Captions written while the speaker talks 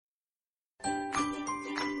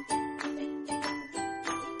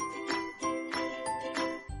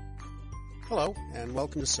Hello, and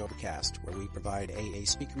welcome to SWWCF, where we provide AA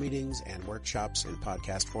speaker meetings and workshops in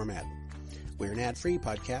podcast format. We're an ad-free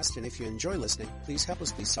podcast, and if you enjoy listening, please help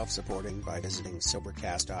us be self-supporting by visiting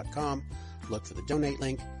SWWCF.com, look for the donate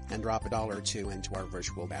link, and drop $1 or $2 into our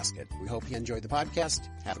virtual basket. We hope you enjoy the podcast.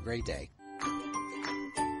 Have a great day.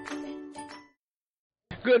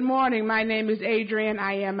 Good morning. My name is Adrienne.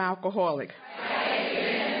 I am alcoholic.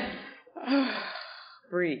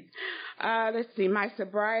 Breathe. Let's see. My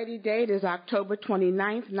sobriety date is October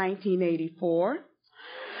 29th, 1984.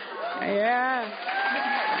 Yeah.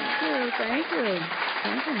 Thank you.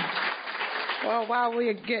 Well, while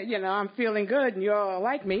we get, I'm feeling good and you all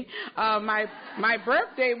like me, my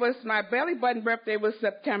belly button birthday was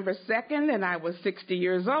September 2nd, and I was 60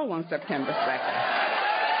 years old on September 2nd.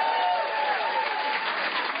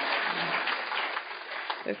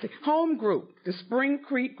 Let's see. Home group, the Spring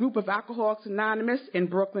Creek Group of Alcoholics Anonymous in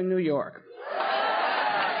Brooklyn, New York.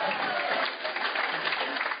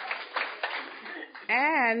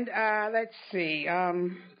 And let's see.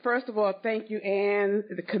 First of all, thank you, Ann,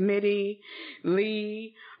 the committee,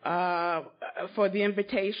 Lee, for the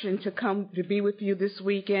invitation to come to be with you this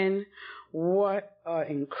weekend. What an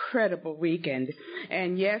incredible weekend.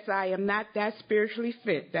 And yes, I am not that spiritually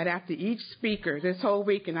fit that after each speaker this whole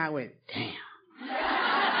weekend I went, damn.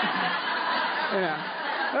 Yeah.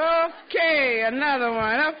 Okay, another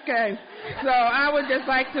one. Okay. So I would just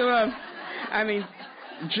like to,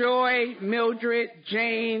 Joy, Mildred,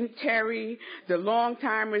 Jane, Terry, the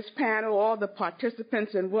long-timers panel, all the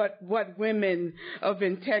participants, and what women of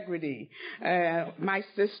integrity. My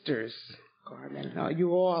sisters, Carmen,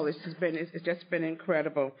 you all, it's just been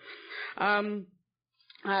incredible. I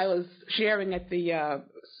was sharing at the, at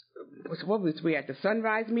the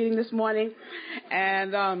Sunrise meeting this morning,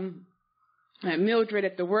 and Mildred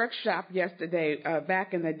at the workshop yesterday,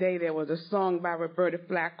 back in the day, there was a song by Roberta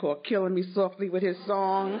Flack called Killing Me Softly with his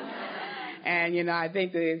song. And, I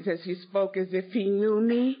think that it says he spoke as if he knew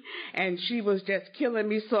me, and she was just killing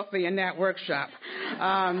me softly in that workshop.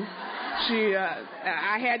 I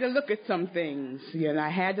had to look at some things,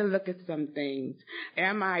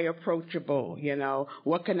 Am I approachable?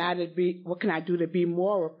 What can I do to be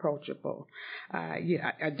more approachable?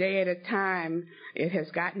 A day at a time, it has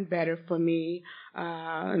gotten better for me,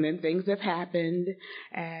 and then things have happened,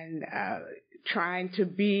 and, trying to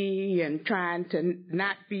be and trying to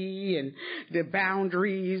not be, and the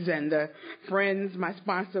boundaries and the friends. My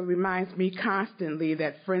sponsor reminds me constantly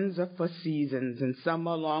that friends are for seasons, and some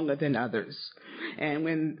are longer than others. And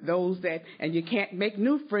when and you can't make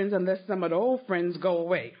new friends unless some of the old friends go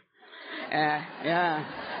away.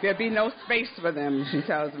 There'll be no space for them, she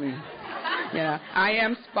tells me. I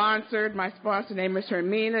am sponsored. My sponsor name is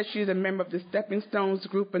Hermina. She's a member of the Stepping Stones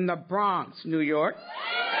group in the Bronx, New York.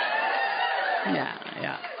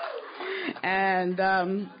 Yeah. And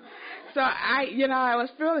so I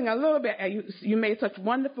was feeling a little bit, you made such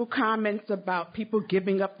wonderful comments about people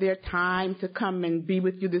giving up their time to come and be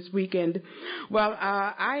with you this weekend. Well,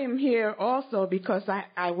 I am here also because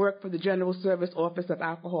I work for the General Service Office of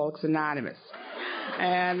Alcoholics Anonymous.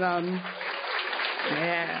 And,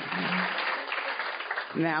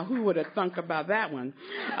 Now, who would have thunk about that one?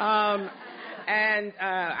 And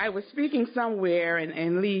I was speaking somewhere,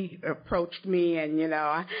 and Lee approached me, and,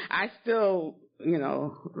 I still,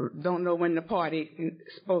 don't know when the party is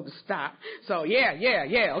supposed to stop. So, okay, yeah.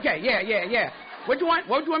 What do you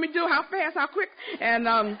want me to do? How fast? How quick? And,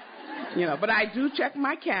 but I do check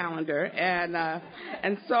my calendar,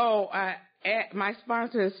 and so my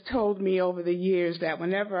sponsor has told me over the years that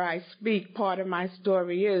whenever I speak, part of my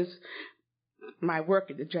story is my work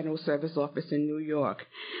at the General Service Office in New York.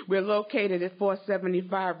 We're located at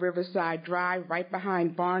 475 Riverside Drive, right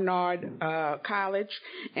behind Barnard College,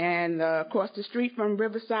 and across the street from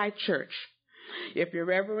Riverside Church. If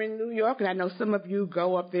you're ever in New York, and I know some of you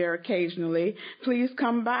go up there occasionally, please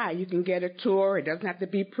come by. You can get a tour. It doesn't have to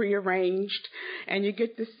be prearranged, and you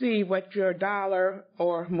get to see what your $1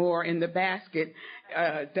 or more in the basket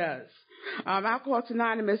does. Alcoholics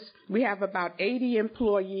Anonymous, we have about 80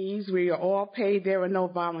 employees. We are all paid. There are no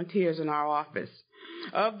volunteers in our office.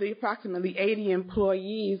 Of the approximately 80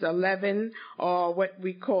 employees, 11 are what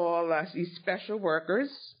we call special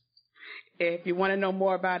workers. If you want to know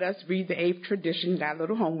more about us, read the 8th Tradition, got a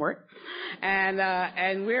little homework.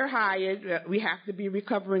 And we're hired. We have to be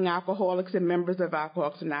recovering alcoholics and members of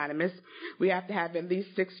Alcoholics Anonymous. We have to have at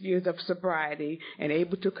least 6 years of sobriety and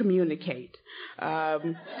able to communicate. That's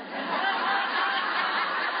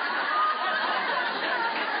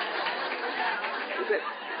it.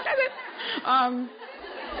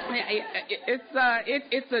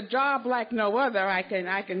 It's a job like no other. I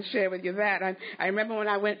can share with you that. I remember when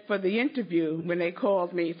I went for the interview, when they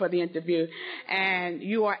called me for the interview, and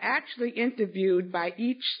you are actually interviewed by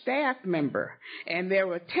each staff member, and there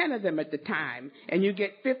were 10 of them at the time, and you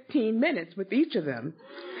get 15 minutes with each of them,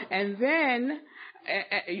 and then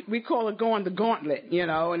we call it going the gauntlet,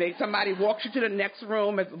 and somebody walks you to the next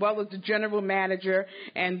room as well as the general manager,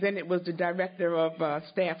 and then it was the director of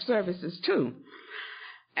staff services too.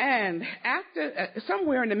 And after,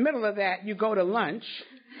 somewhere in the middle of that, you go to lunch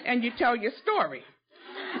and you tell your story.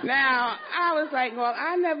 Now, I was like, well,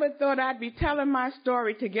 I never thought I'd be telling my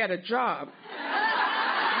story to get a job.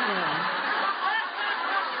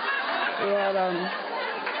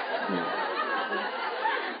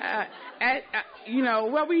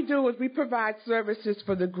 What we do is we provide services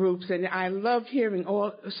for the groups, and I love hearing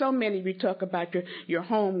so many we talk about your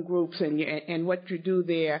home groups and what you do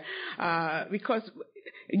there, because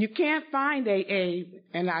you can't find AA,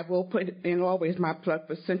 and I will put in always my plug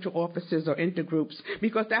for central offices or intergroups,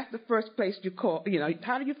 because that's the first place you call.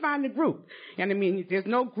 How do you find a group? And I mean, there's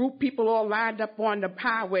no group people all lined up on the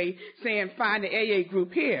highway saying, find the AA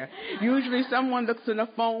group here. Usually someone looks in a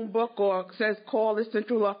phone book or says, call the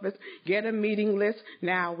central office, get a meeting list.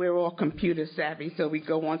 Now we're all computer savvy, so we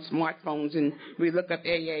go on smartphones and we look up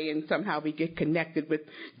AA, and somehow we get connected with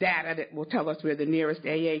data that will tell us where the nearest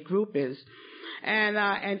AA group is.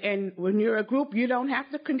 And when you're a group, you don't have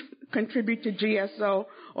to contribute to GSO,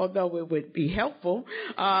 although it would be helpful,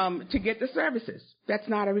 to get the services. That's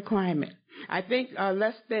not a requirement. I think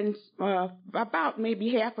less than about maybe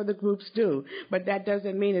half of the groups do, but that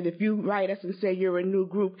doesn't mean that if you write us and say you're a new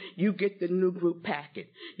group, you get the new group packet.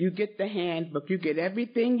 You get the handbook. You get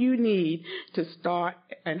everything you need to start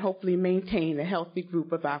and hopefully maintain a healthy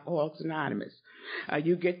group of Alcoholics Anonymous.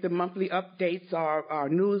 You get the monthly updates, our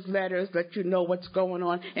newsletters, let you know what's going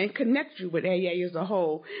on, and connect you with AA as a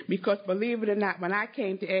whole. Because believe it or not, when I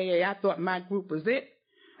came to AA, I thought my group was it.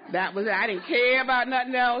 That was it. I didn't care about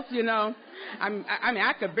nothing else, I mean,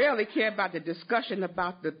 I could barely care about the discussion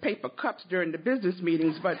about the paper cups during the business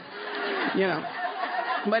meetings, but,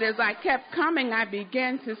 But as I kept coming, I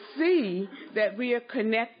began to see that we are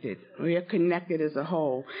connected. We are connected as a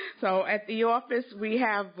whole. So at the office, we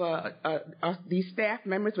have these staff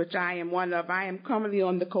members, which I am one of. I am currently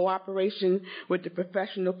on the cooperation with the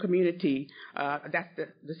professional community. That's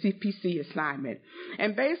the CPC assignment.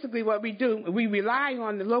 And basically what we do, we rely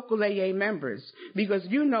on the local AA members because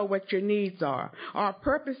you know what your needs are. Our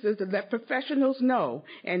purpose is to let professionals know,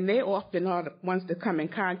 and they often are the ones that come in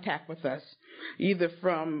contact with us, either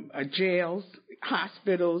from jails,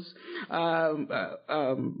 hospitals,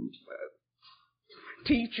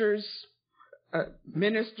 teachers,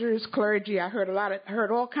 ministers, clergy. I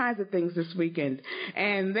heard all kinds of things this weekend,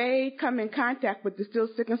 and they come in contact with the still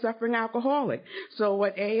sick and suffering alcoholic. So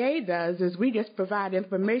what AA does is we just provide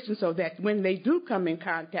information so that when they do come in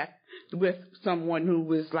contact with someone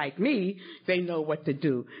who is like me, they know what to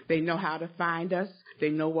do. They know how to find us. They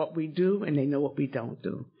know what we do, and they know what we don't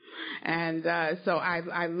do. And so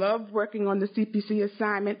I love working on the CPC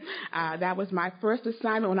assignment. That was my first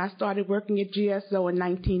assignment when I started working at GSO in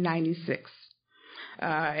 1996.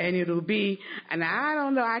 And it'll be, and I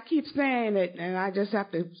don't know, I keep saying it, and I just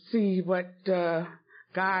have to see what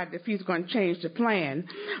God, if he's going to change the plan.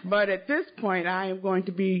 But at this point, I am going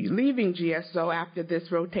to be leaving GSO after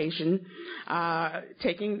this rotation,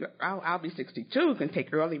 I'll be 62, can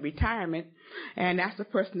take early retirement, and that's the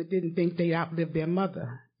person that didn't think they outlived their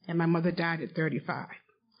mother. And my mother died at 35.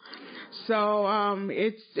 So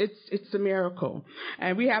it's a miracle.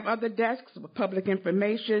 And we have other desks, public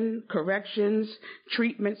information, corrections,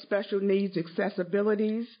 treatment, special needs,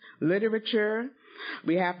 accessibilities, literature.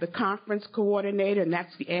 We have the conference coordinator, and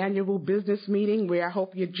that's the annual business meeting where I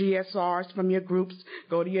hope your GSRs from your groups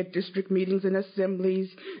go to your district meetings and assemblies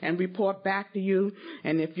and report back to you.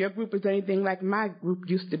 And if your group is anything like my group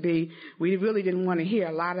used to be, we really didn't want to hear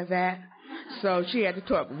a lot of that. So she had to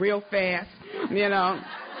talk real fast,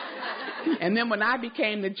 And then when I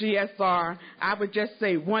became the GSR, I would just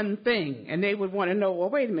say one thing, and they would want to know, well,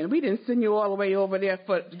 wait a minute, we didn't send you all the way over there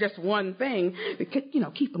for just one thing.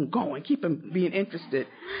 Keep them going, keep them being interested.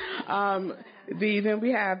 Then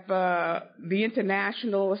we have the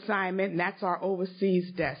international assignment, and that's our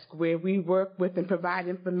overseas desk, where we work with and provide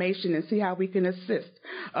information and see how we can assist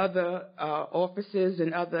other offices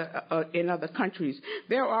and in other countries.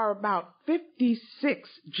 There are about 56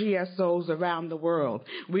 GSOs around the world.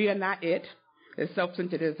 We are not it. As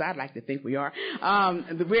self-centered as I'd like to think we are.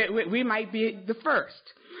 We might be the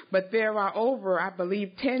first. But there are over, I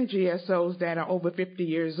believe, 10 GSOs that are over 50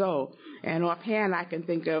 years old. And offhand, I can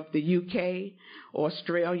think of the UK,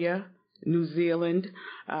 Australia, New Zealand,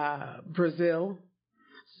 Brazil,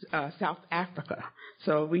 South Africa.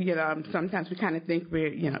 So we sometimes we kind of think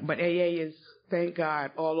but AA is, thank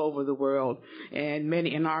God, all over the world.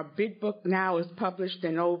 And our big book now is published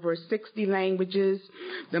in over 60 languages.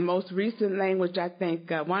 The most recent language, I think,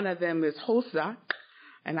 one of them is Xhosa,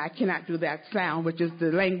 and I cannot do that sound, which is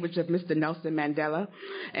the language of Mr. Nelson Mandela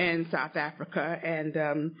in South Africa,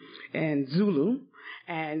 and Zulu.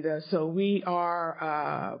 And so we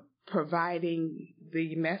are providing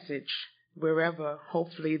the message wherever,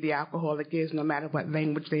 hopefully, the alcoholic is, no matter what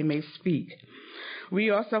language they may speak. We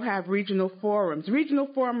also have regional forums. Regional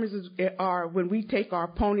forums are when we take our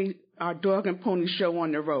dog and pony show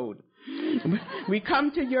on the road. We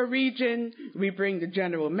come to your region, we bring the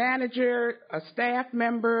general manager, a staff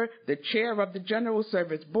member, the chair of the general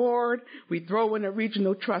service board, we throw in a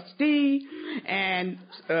regional trustee, and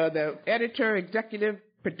the editor, executive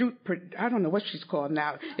I don't know what she's called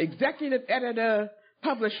now, executive editor,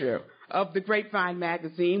 publisher of the Grapevine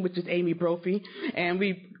magazine, which is Amy Brophy, and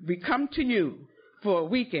we come to you for a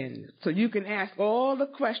weekend so you can ask all the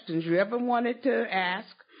questions you ever wanted to ask,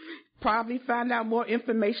 probably find out more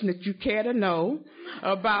information that you care to know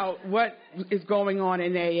about what is going on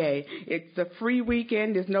in AA. It's a free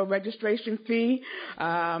weekend. There's no registration fee,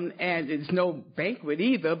 and there's no banquet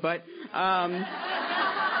either, but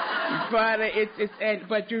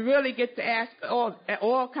but you really get to ask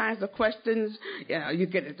all kinds of questions. You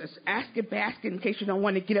get to just ask a basket in case you don't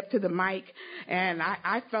want to get up to the mic. And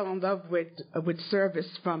I fell in love with service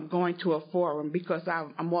from going to a forum because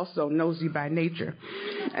I'm also nosy by nature.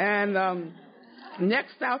 And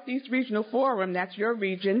next Southeast Regional Forum, that's your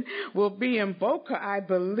region, will be in Boca, I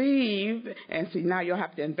believe. And see, now you'll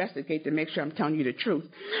have to investigate to make sure I'm telling you the truth.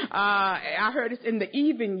 I heard it's in the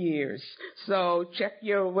even years. So check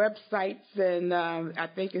your websites, and I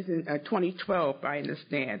think it's in 2012, I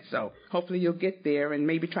understand. So hopefully you'll get there and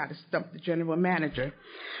maybe try to stump the general manager.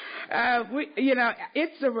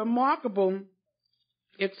 It's a remarkable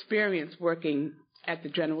experience working at the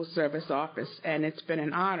General Service Office, and it's been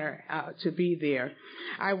an honor to be there.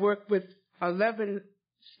 I work with 11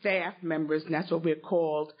 staff members, and that's what we're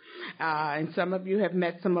called. And some of you have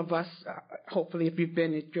met some of us, hopefully, if you've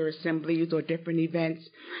been at your assemblies or different events.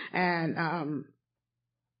 And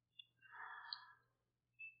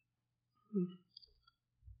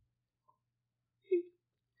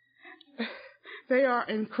they are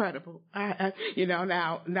incredible.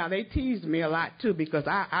 Now they tease me a lot too because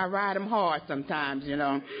I ride them hard sometimes,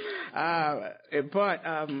 but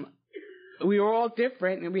we are all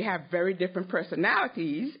different and we have very different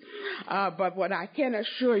personalities. But what I can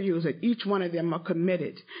assure you is that each one of them are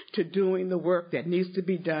committed to doing the work that needs to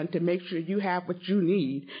be done to make sure you have what you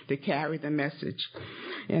need to carry the message,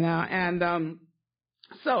 And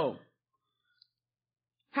so,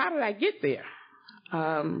 how did I get there?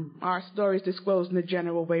 Our stories disclose in a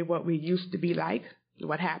general way what we used to be like,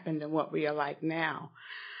 what happened, and what we are like now.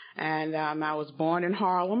 And I was born in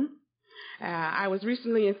Harlem. I was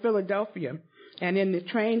recently in Philadelphia, and in the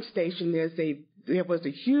train station there was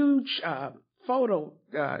a huge photo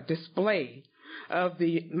display of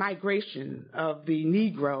the migration of the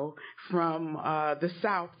Negro from the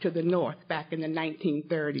South to the North back in the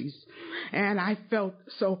 1930s. And I felt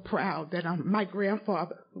so proud that my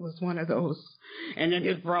grandfather was one of those, and then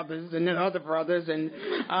his brothers and then other brothers, and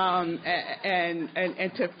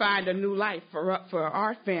to find a new life for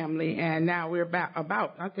our family. And now we're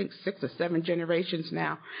about I think 6 or 7 generations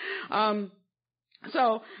now.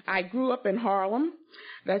 So I grew up in Harlem.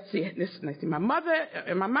 Let's see. My mother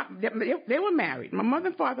and my mom, they were married. My mother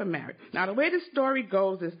and father married. Now, the way the story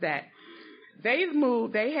goes is that they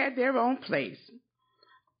moved. They had their own place.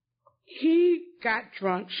 He got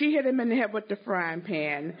drunk. She hit him in the head with the frying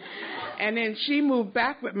pan. And then she moved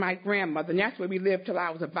back with my grandmother. And that's where we lived till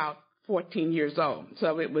I was about 14 years old.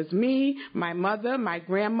 So it was me, my mother, my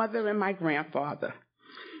grandmother, and my grandfather.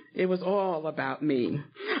 It was all about me.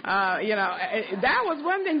 That was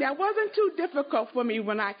one thing that wasn't too difficult for me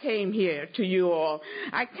when I came here to you all.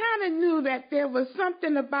 I kind of knew that there was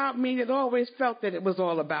something about me that always felt that it was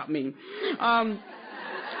all about me.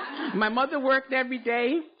 My mother worked every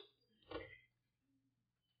day.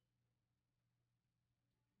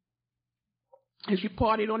 And she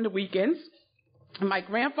partied on the weekends. My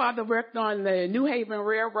grandfather worked on the New Haven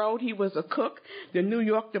Railroad. He was a cook, the New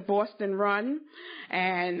York to Boston run.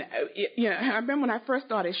 And, I remember when I first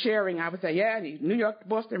started sharing, I would say, yeah, the New York to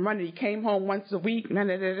Boston run, and he came home once a week. And then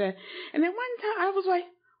one time I was like,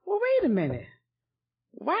 well, wait a minute.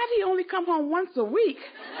 Why did he only come home once a week?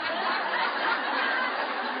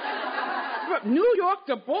 from New York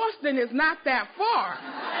to Boston is not that far.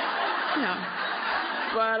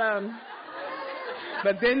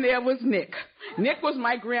 But then there was Nick. Nick was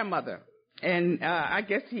my grandmother, and I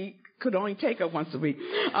guess he could only take her once a week.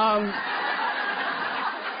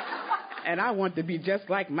 And I wanted to be just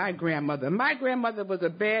like my grandmother. My grandmother was a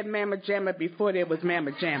bad mamma jamma before there was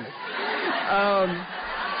mamma jammas.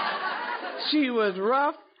 She was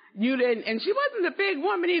rough. You didn't, and she wasn't a big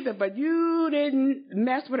woman either, but you didn't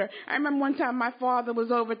mess with her. I remember one time my father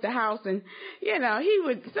was over at the house, and,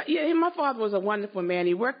 my father was a wonderful man.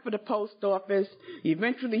 He worked for the post office.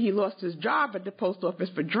 Eventually he lost his job at the post office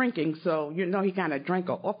for drinking, so, he kind of drank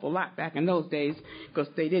an awful lot back in those days, because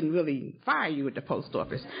they didn't really fire you at the post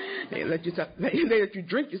office. They let you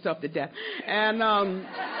drink yourself to death.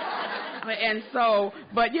 And so,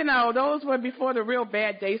 but those were before the real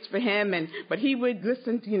bad days for him. But he would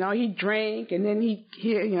listen to, he'd drink, and then he'd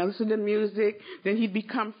hear, listen to music. Then he'd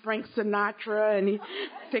become Frank Sinatra, and he'd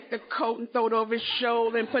take the coat and throw it over his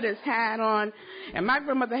shoulder and put his hat on. And my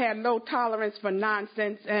grandmother had low tolerance for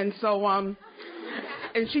nonsense, and so and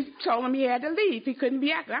she told him he had to leave. He couldn't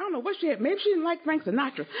be acting. I don't know what she had. Maybe she didn't like Frank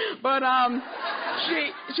Sinatra, but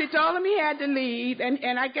she told him he had to leave,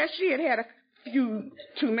 and I guess she had a few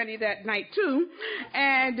too many that night too,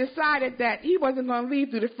 and decided that he wasn't going to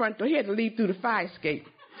leave through the front door. He had to leave through the fire escape.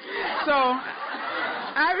 So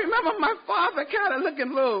I remember my father kind of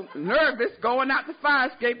looking a little nervous going out the fire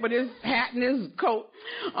escape with his hat and his coat.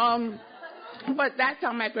 But that's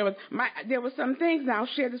how my grandmother. There were some things, and I'll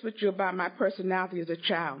share this with you about my personality as a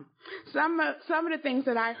child. Some of the things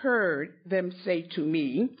that I heard them say to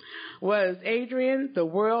me was, Adrienne, the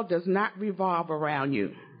world does not revolve around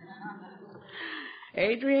you.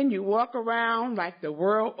 Adrienne, you walk around like the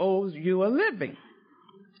world owes you a living.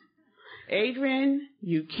 Adrienne,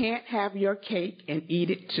 you can't have your cake and eat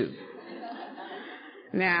it too.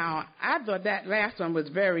 Now, I thought that last one was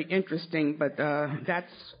very interesting, but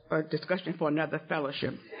that's a discussion for another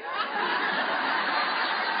fellowship.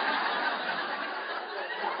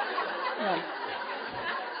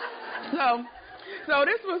 So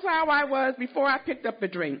this was how I was before I picked up a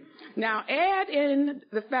drink. Now, add in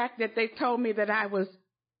the fact that they told me that I was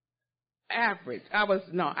average. I was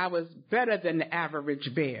better than the average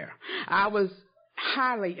bear. I was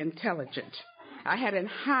highly intelligent. I had a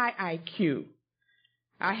high IQ.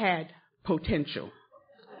 I had potential.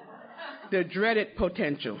 The dreaded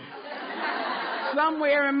potential.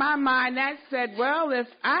 Somewhere in my mind that said, well, if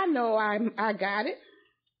I know I got it,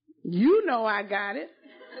 you know I got it,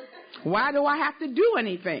 why do I have to do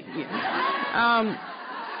anything?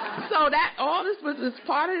 So that all this was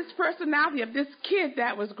part of this personality of this kid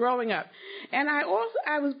that was growing up. And I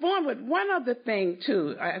was born with one other thing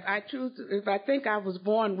too. I think I was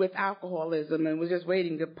born with alcoholism and was just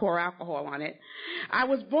waiting to pour alcohol on it. I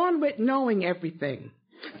was born with knowing everything.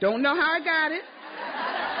 Don't know how I got it.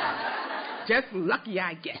 Just lucky,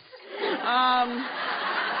 I guess. And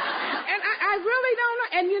I really don't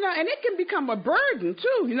know. And it can become a burden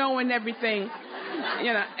too, knowing everything.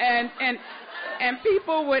 And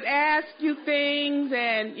people would ask you things,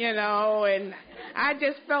 and I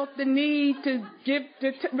just felt the need to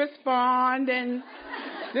respond. And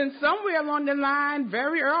then somewhere along the line,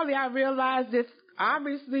 very early, I realized that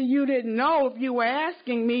obviously you didn't know if you were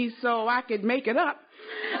asking me, so I could make it up.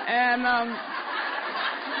 And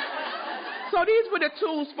so these were the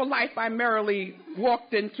tools for life I merrily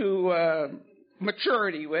walked into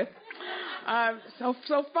maturity with.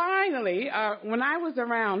 So finally, when I was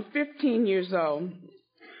around 15 years old,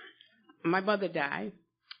 my mother died.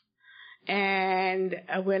 And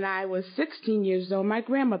when I was 16 years old, my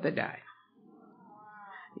grandmother died.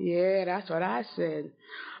 Yeah, that's what I said.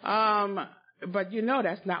 But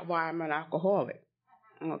that's not why I'm an alcoholic.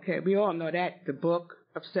 Okay, we all know that. The book,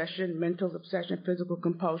 obsession, mental obsession, physical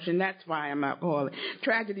compulsion, that's why I'm alcoholic.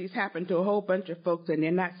 Tragedies happen to a whole bunch of folks, and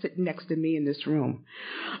they're not sitting next to me in this room.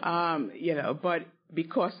 But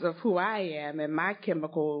because of who I am and my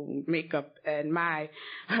chemical makeup and my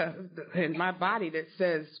body that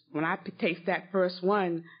says when I taste that first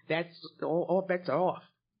one, that's all bets are off.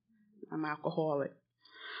 I'm alcoholic.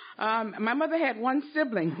 My mother had one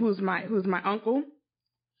sibling who's my uncle,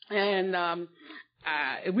 and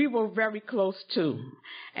we were very close too.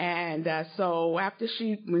 And so after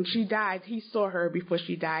when she died, he saw her before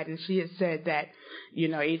she died, and she had said that,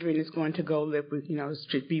 Adrienne is going to go live with,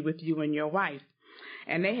 should be with you and your wife.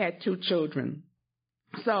 And they had 2 children.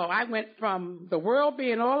 So I went from the world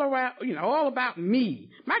being all around, all about me.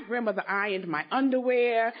 My grandmother ironed my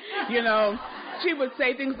underwear, she would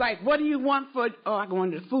say things like, what do you want for, I go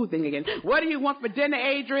into the food thing again. What do you want for dinner,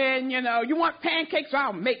 Adrienne? You know, you want pancakes? Well,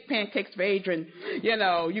 I'll make pancakes for Adrienne. You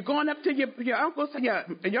know, you're going up to your uncle's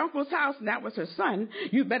house, and that was her son.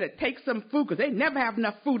 You better take some food, because they never have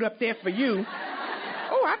enough food up there for you.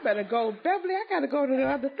 Oh, I better go, Beverly, I got to go to the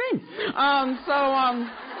other thing.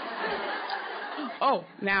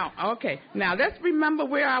 Now let's remember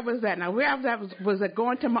where I was at. Now, where I was at was at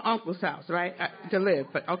going to my uncle's house, right, to live.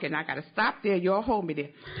 But, okay, now I got to stop there. You all hold me there.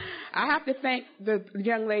 I have to thank the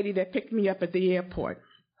young lady that picked me up at the airport.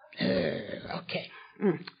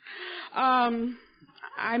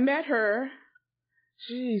 I met her,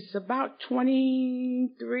 about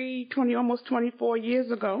almost 24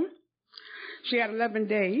 years ago. She had 11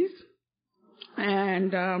 days.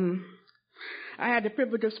 And I had the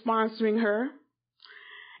privilege of sponsoring her.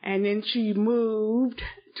 And then she moved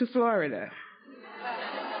to Florida.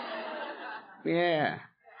 Yeah.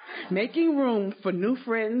 Making room for new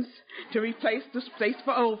friends to replace the space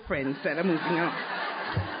for old friends that are moving on.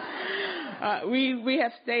 We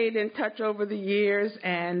have stayed in touch over the years,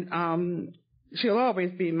 and she'll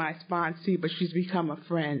always be my sponsee, but she's become a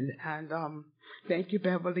friend. And thank you,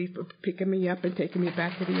 Beverly, for picking me up and taking me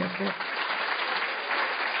back to the airport.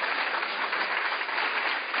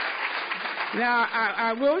 Now,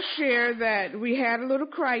 I will share that we had a little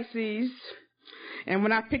crisis, and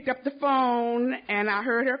when I picked up the phone and I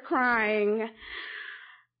heard her crying,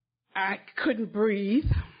 I couldn't breathe.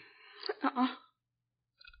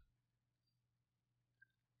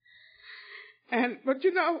 But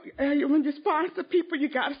you know, when you sponsor people, you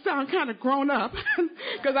got to sound kind of grown up.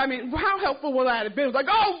 Because, I mean, how helpful would that have been? It was like,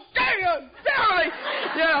 oh, damn, Beverly!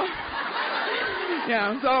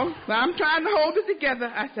 So I'm trying to hold it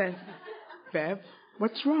together. I said, Bev,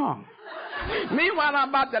 what's wrong? Meanwhile, I'm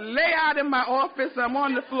about to lay out in my office. I'm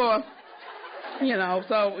on the floor. You know,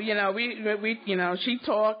 so, you know, we she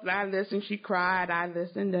talked, I listened, she cried, I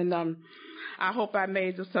listened, and I hope I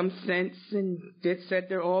made some sense and said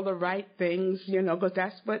they're all the right things, you know, because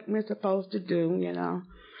that's what we're supposed to do, you know.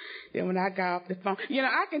 Then when I got off the phone, you know,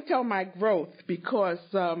 I can tell my growth because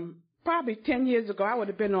probably 10 years ago, I would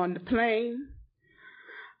have been on the plane.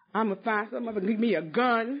 I'm going to find somebody to give me a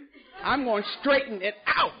gun. I'm going to straighten it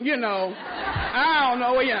out, you know. I don't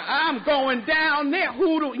know, you know, I'm going down there.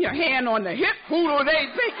 Who do, your hand on the hip, who do they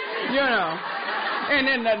think, you know. And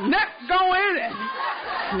then the neck going, and,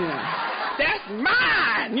 you know, that's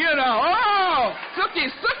mine, you know. Oh,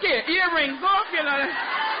 sookie, earrings off, you know.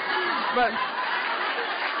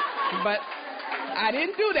 But I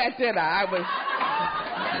didn't do that, did I? I was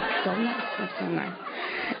so nice.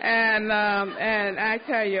 And I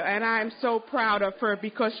tell you, and I'm so proud of her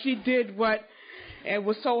because she did what it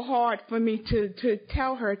was so hard for me to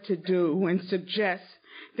tell her to do and suggest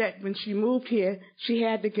that when she moved here, she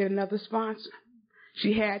had to get another sponsor.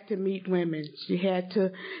 She had to meet women. She had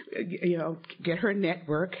to, you know, get her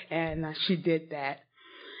network, and she did that.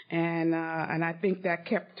 And I think that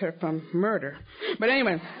kept her from murder. But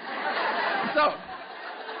anyway,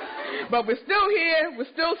 but we're still here. We're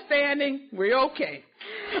still standing. We're okay.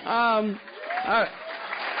 And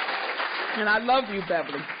I love you,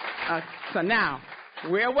 Beverly. So now,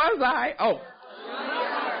 where was I? Oh.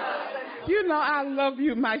 You know, I love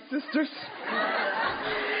you, my sisters.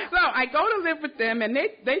 So I go to live with them, and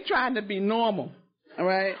they trying to be normal, all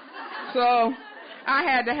right? So I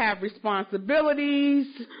had to have responsibilities,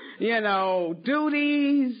 you know,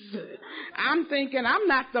 duties. I'm thinking, I'm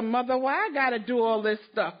not the mother. Why I got to do all this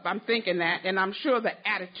stuff? I'm thinking that, and I'm sure the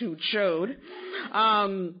attitude showed.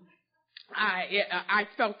 I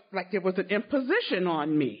felt like there was an imposition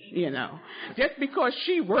on me, you know. Just because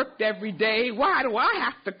she worked every day, why do I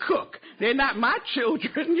have to cook? They're not my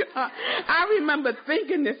children. You know? I remember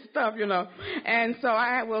thinking this stuff, you know. And so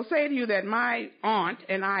I will say to you that my aunt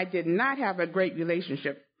and I did not have a great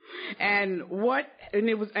relationship. And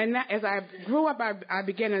as I grew up, I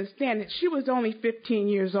began to understand that she was only 15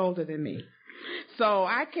 years older than me. So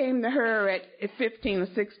I came to her at 15 or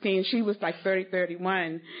 16. She was like 30,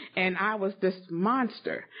 31, and I was this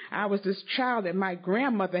monster. I was this child that my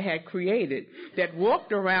grandmother had created that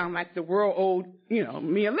walked around like the world owed, you know,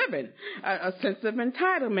 me a living, a sense of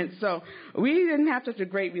entitlement. So we didn't have such a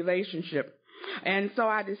great relationship. And so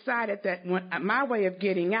I decided that my way of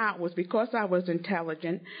getting out was because I was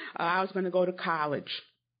intelligent, I was going to go to college.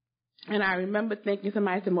 And I remember thinking,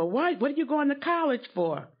 somebody said, well, what are you going to college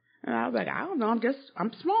for? And I was like, I don't know, I'm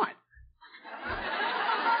smart.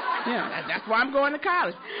 You know, that's why I'm going to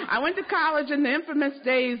college. I went to college in the infamous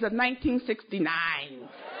days of 1969.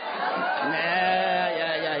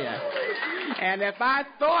 Yeah. And if I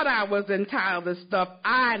thought I was entitled to stuff,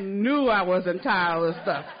 I knew I was entitled to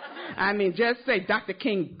stuff. I mean, just say Dr.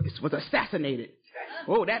 King was assassinated.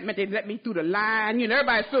 Oh, that meant they let me through the line. You know,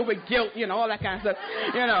 everybody's filled with guilt, you know, all that kind of stuff,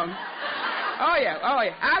 you know. Oh, yeah.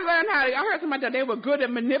 I learned I heard somebody that they were good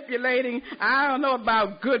at manipulating. I don't know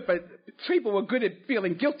about good, but people were good at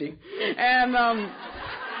feeling guilty. And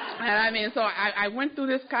I mean, so I went through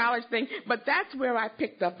this college thing, but that's where I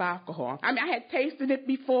picked up alcohol. I mean, I had tasted it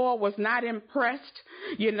before, was not impressed.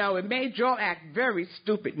 You know, it made you all act very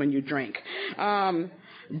stupid when you drink. And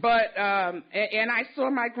I saw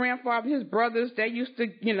my grandfather, his brothers, they used to,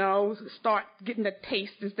 you know, start getting a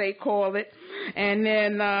taste, as they call it. And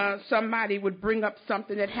then somebody would bring up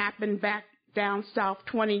something that happened back down south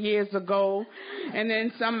 20 years ago, and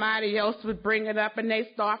then somebody else would bring it up, and they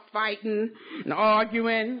start fighting and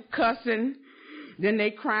arguing, cussing. Then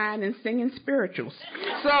they crying and singing spirituals.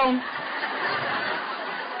 So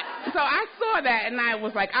I saw that, and I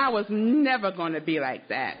was like, I was never going to be like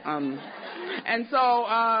that. And so,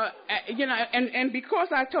 you know, and because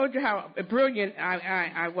I told you how brilliant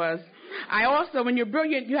I was, I also, when you're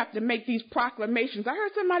brilliant, you have to make these proclamations. I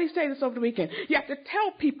heard somebody say this over the weekend. You have to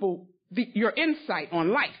tell people your insight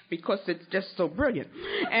on life because it's just so brilliant.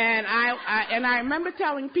 And I remember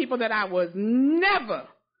telling people that I was never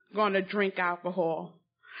going to drink alcohol.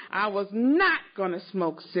 I was not going to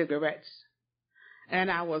smoke cigarettes.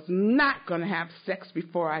 And I was not going to have sex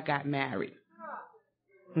before I got married.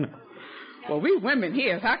 Well, we women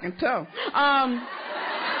here, I can tell.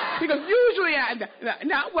 Because usually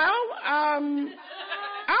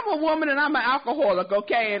I'm a woman and I'm an alcoholic,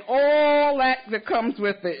 okay, and all that comes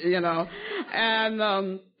with it, you know. And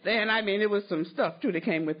I mean, it was some stuff too that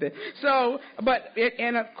came with it. So,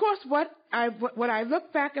 and of course, what I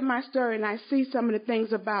look back at my story and I see some of the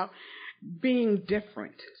things about being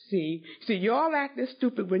different. See, you all acted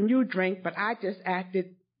stupid when you drink, but I just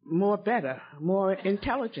acted better, more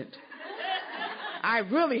intelligent. I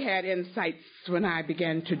really had insights when I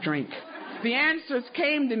began to drink. The answers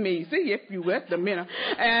came to me, see, if you let them, you know,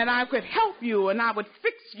 and I could help you, and I would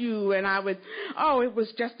fix you, and it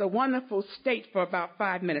was just a wonderful state for about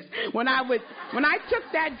 5 minutes. When I took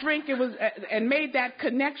that drink, it was, and made that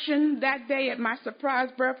connection that day at my surprise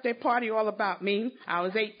birthday party all about me. I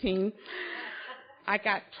was 18. I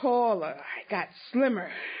got taller. I got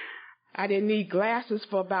slimmer. I didn't need glasses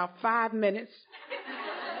for about 5 minutes.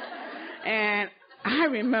 And I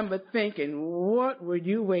remember thinking, what were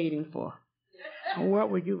you waiting for? What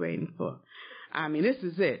were you waiting for? I mean, this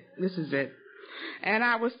is it. This is it. And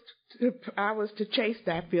I was to chase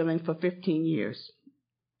that feeling for 15 years.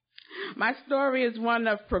 My story is one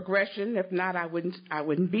of progression. If not, I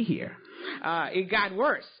wouldn't be here. It got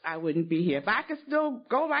worse. I wouldn't be here. If I could still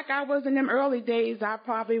go like I was in them early days, I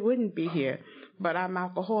probably wouldn't be here. But I'm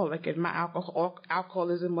alcoholic, and my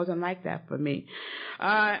alcoholism wasn't like that for me.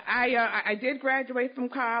 I did graduate from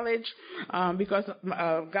college because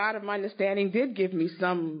God of my understanding did give me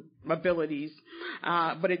some abilities,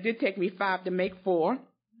 but it did take me 5 to make 4.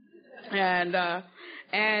 And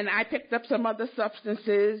I picked up some other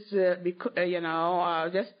substances,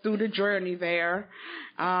 just through the journey there.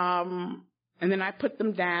 And then I put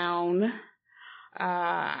them down.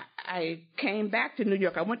 I came back to New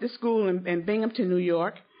York. I went to school in Binghamton, New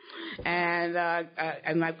York, and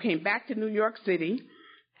I came back to New York City,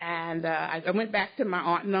 and I went back to my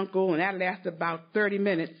aunt and uncle, and that lasted about 30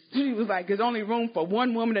 minutes. She was like, "There's only room for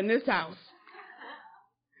one woman in this house,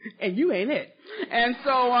 and you ain't it." And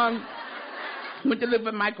so went to live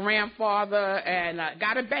with my grandfather, and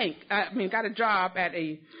got a job at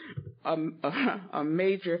a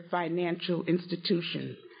major financial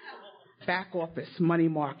institution. Back office, money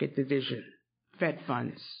market division, Fed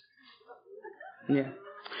funds. Yeah.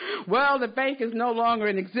 Well, the bank is no longer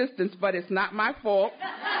in existence, but it's not my fault.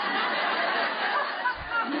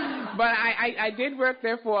 But I did work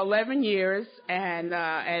there for 11 years, and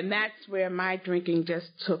that's where my drinking just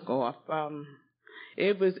took off.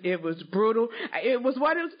 It was brutal. It was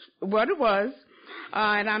what it was,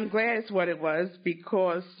 and I'm glad it's what it was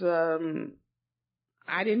because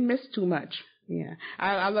I didn't miss too much. Yeah,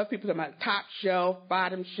 I love people talking about top shelf,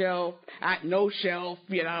 bottom shelf, no shelf.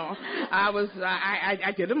 You know,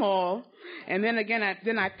 I did them all, and then again,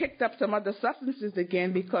 I picked up some other substances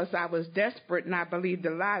again because I was desperate, and I believed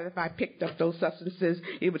a lie. If I picked up those substances,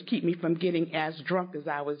 it would keep me from getting as drunk as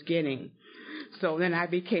I was getting. So then I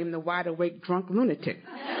became the wide awake drunk lunatic.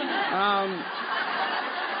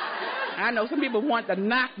 I know some people want to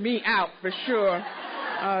knock me out for sure.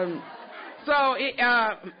 So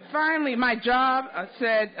finally, my job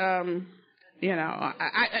said,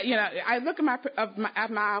 I look at my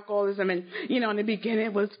alcoholism, and in the beginning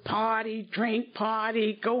it was party, drink,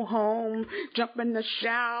 party, go home, jump in the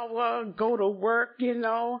shower, go to work.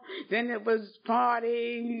 Then it was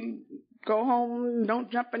party, go home,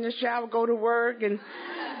 don't jump in the shower, go to work, and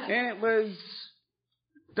then it was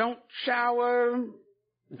don't shower,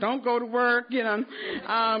 don't go to work.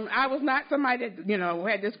 I was not somebody that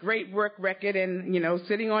had this great work record and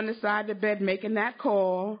sitting on the side of the bed making that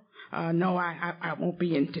call. No, I won't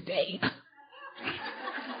be in today.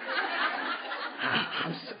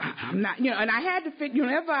 I'm not, and I had to figure,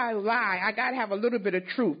 whenever I lie, I got to have a little bit of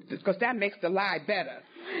truth because that makes the lie better.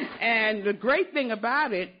 And the great thing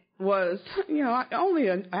about it was, only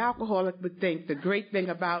an alcoholic would think the great thing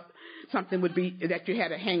about something would be that you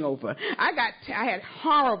had a hangover. I had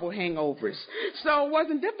horrible hangovers, so it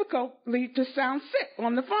wasn't difficult to sound sick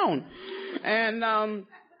on the phone. And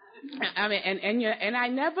and I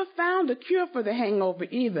never found a cure for the hangover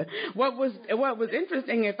either. What was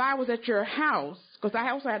interesting, if I was at your house, because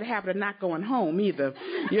I also had a habit of not going home either.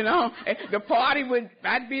 The party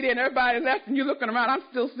I'd be there and everybody left and you're looking around. I'm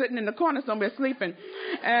still sitting in the corner somewhere sleeping.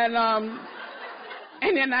 And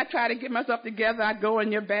then I try to get myself together. I go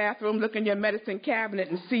in your bathroom, look in your medicine cabinet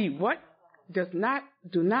and see what do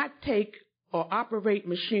not take or operate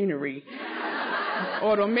machinery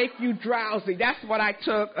or it'll make you drowsy. That's what I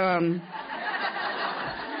took.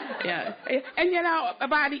 Yeah. And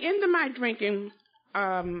by the end of my drinking,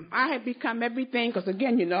 I had become everything, because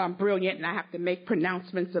again, I'm brilliant and I have to make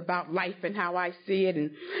pronouncements about life and how I see it,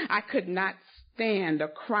 and I could not stand a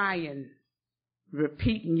crying,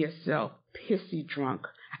 repeating yourself, pissy drunk.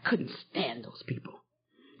 I couldn't stand those people.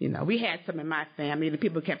 We had some in my family. The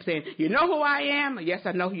people kept saying, "You know who I am?" "Yes,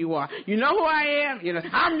 I know who you are." "You know who I am?"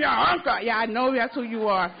 "I'm your uncle." "Yeah, I know that's who you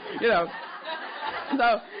are."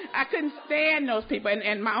 So I couldn't stand those people.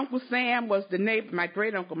 And my Uncle Sam was the neighbor, my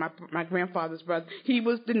great uncle, my grandfather's brother. He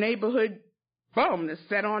was the neighborhood bum that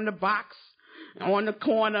sat on the box on the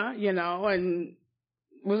corner, and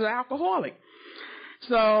was an alcoholic.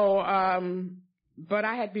 So, but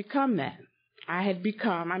I had become that. I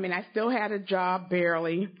still had a job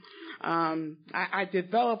barely. I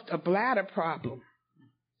developed a bladder problem.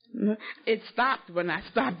 It stopped when I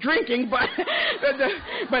stopped drinking, but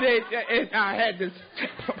I had this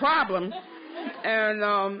problem,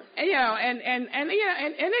 and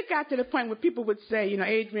it got to the point where people would say,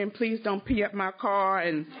 "Adrienne, please don't pee up my car,"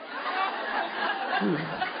 and when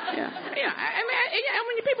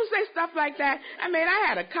people say stuff like that, I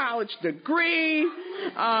had a college degree,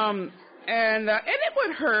 and it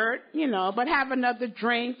would hurt, but have another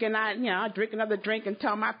drink, and I'd drink another drink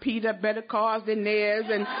until my peed up better cars than theirs,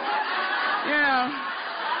 and,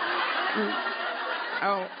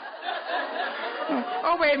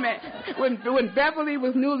 Oh, wait a minute. When Beverly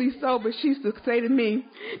was newly sober, she used to say to me,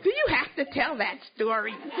 "Do you have to tell that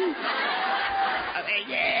story?" I said,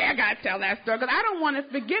 "Yeah, I got to tell that story, because I don't want to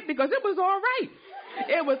forget, because it was all right.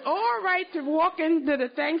 It was all right to walk into the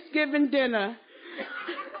Thanksgiving dinner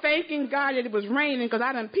thanking God that it was raining, because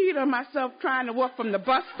I done peed on myself trying to walk from the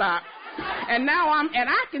bus stop. And now I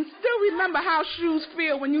can still remember how shoes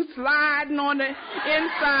feel when you sliding on the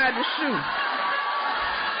inside of the shoe.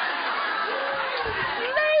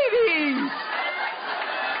 Ladies!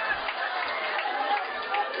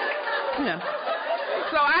 Yeah.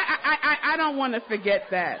 So I don't want to forget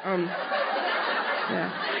that. Yeah.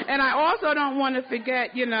 And I also don't want to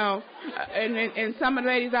forget, and some of the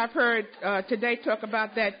ladies I've heard today talk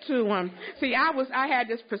about that too. See, I had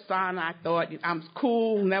this persona. I thought I'm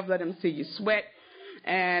cool, never let them see you sweat.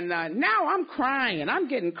 And now I'm crying. I'm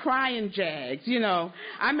getting crying jags.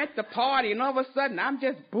 I'm at the party, and all of a sudden I'm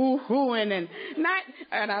just boo-hooing and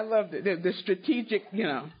I love the strategic,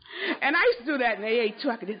 And I used to do that in AA too.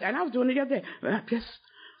 And I was doing it the other day.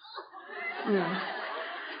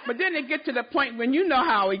 But then it get to the point when you know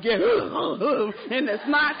how it gets, and the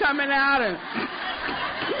snot coming out, and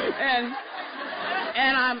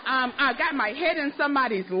I got my head in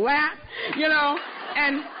somebody's lap,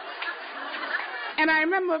 and I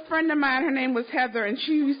remember a friend of mine, her name was Heather, and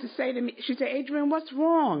she used to say to me, she'd say, "Adrienne, what's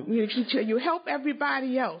wrong? You help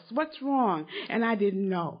everybody else. What's wrong?" And I didn't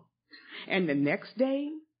know. And the next day,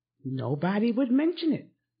 nobody would mention it,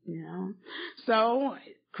 So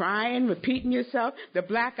crying, repeating yourself. The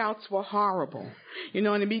blackouts were horrible. In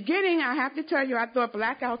the beginning, I have to tell you, I thought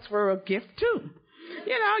blackouts were a gift too.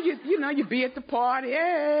 You be at the party,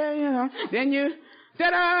 then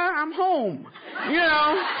ta-da, I'm home.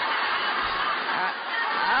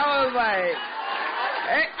 I was like,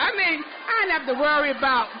 I didn't have to worry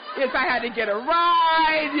about if I had to get a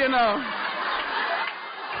ride,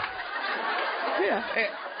 Yeah.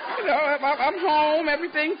 I'm home,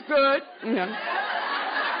 everything's good, you know.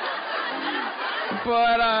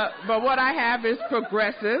 But what I have is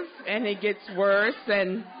progressive, and it gets worse,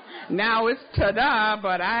 and now it's ta-da,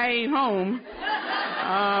 but I ain't home.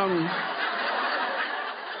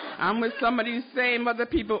 I'm with some of these same other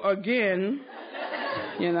people again.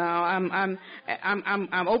 You know, I'm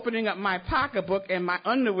opening up my pocketbook, and my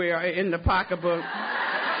underwear are in the pocketbook.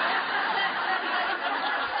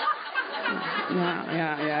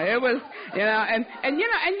 Yeah. It was, you know, and some of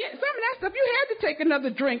that stuff, you had to take another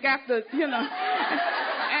drink after, you know.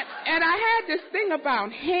 And I had this thing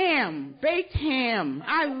about ham, baked ham.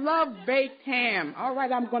 I love baked ham. All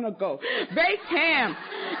right, I'm going to go. Baked ham.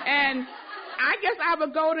 And I guess I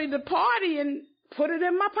would go to the party and put it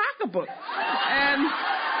in my pocketbook. And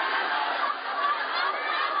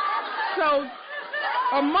so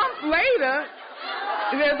a month later,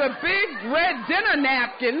 there's a big red dinner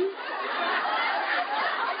napkin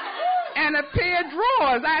and a pair of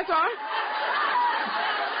drawers. I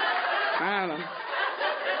don't know.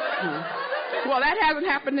 Well, that hasn't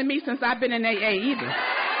happened to me since I've been in AA either.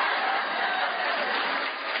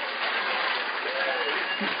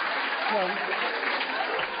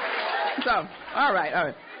 So, all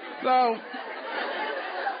right. So,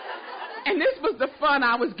 and this was the fun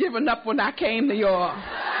I was giving up when I came to y'all.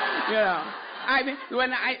 You know, I mean,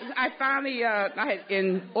 when I finally,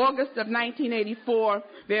 in August of 1984,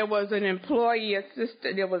 there was an employee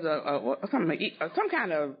assistant. There was some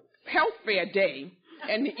kind of health fair day.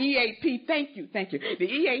 And the EAP, thank you. The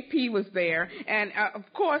EAP was there. And, of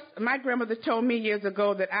course, my grandmother told me years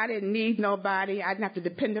ago that I didn't need nobody. I didn't have to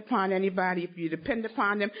depend upon anybody. If you depend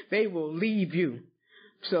upon them, they will leave you.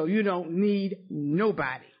 So you don't need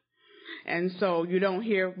nobody. And so you don't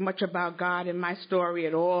hear much about God in my story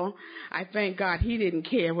at all. I thank God he didn't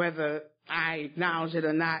care whether I acknowledged it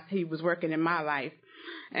or not. He was working in my life.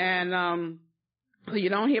 And so you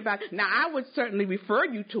don't hear about it. Now, I would certainly refer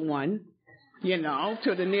you to one. You know,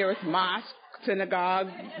 to the nearest mosque,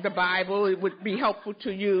 synagogue, the Bible. It would be helpful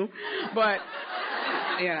to you. But,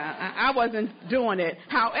 yeah, I wasn't doing it.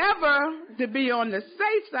 However, to be on the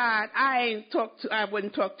safe side, I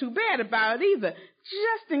wouldn't talk too bad about it either,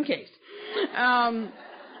 just in case.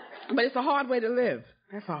 But it's a hard way to live.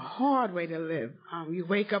 That's a hard way to live. You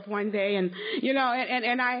wake up one day and, you know,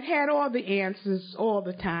 and I had all the answers all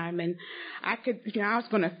the time, and I could, you know, I was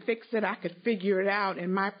going to fix it. I could figure it out,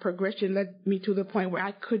 and my progression led me to the point where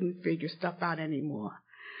I couldn't figure stuff out anymore.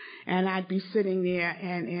 And I'd be sitting there,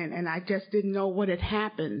 and I just didn't know what had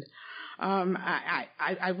happened.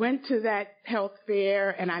 I went to that health fair,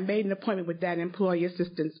 and I made an appointment with that employee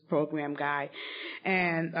assistance program guy,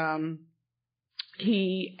 and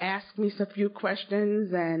he asked me a few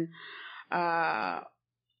questions and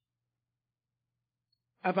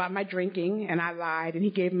about my drinking, and I lied, and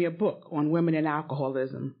he gave me a book on women and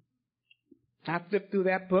alcoholism. I flipped through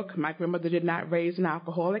that book. My grandmother did not raise an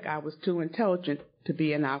alcoholic. I was too intelligent to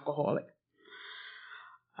be an alcoholic.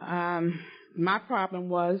 My problem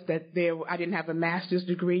was that I didn't have a master's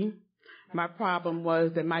degree. My problem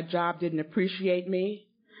was that my job didn't appreciate me.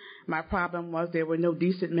 My problem was there were no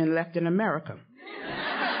decent men left in America.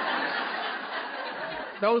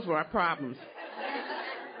 Those were our problems.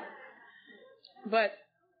 But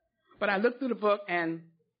I looked through the book, and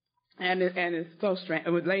it's so strange.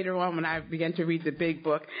 It was later on when I began to read the big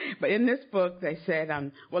book. But in this book, they said,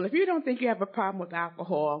 well, if you don't think you have a problem with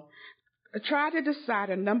alcohol, try to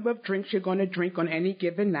decide a number of drinks you're going to drink on any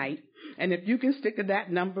given night. And if you can stick to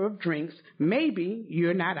that number of drinks, maybe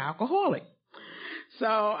you're not alcoholic. So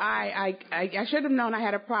I should have known I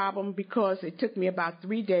had a problem because it took me about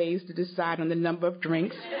 3 days to decide on the number of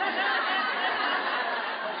drinks.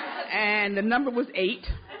 And the number was 8.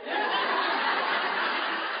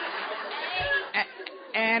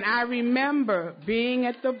 And I remember being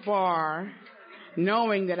at the bar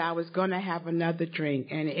knowing that I was going to have another drink.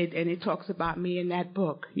 And it talks about me in that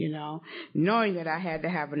book, you know, knowing that I had to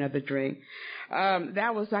have another drink.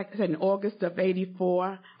 That was, like I said, in August of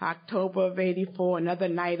 84, October of 84, another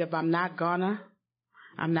night of I'm not gonna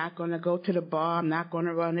go to the bar. I'm not going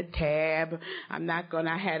to run a tab.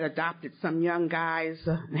 I had adopted some young guys.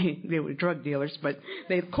 They were drug dealers, but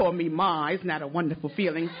they called me Ma. Isn't that a wonderful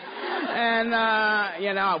feeling? And,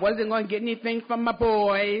 you know, I wasn't going to get anything from my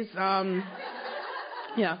boys.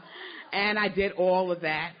 Yeah. And I did all of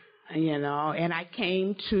that, you know, and I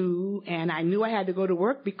came to, and I knew I had to go to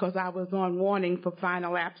work because I was on warning for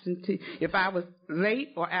final absentee. If I was late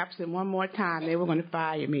or absent one more time, they were going to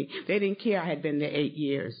fire me. They didn't care I had been there 8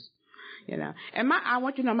 years, you know. And I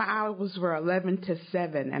want you to know my hours were 11 to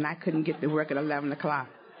 7, and I couldn't get to work at 11 o'clock.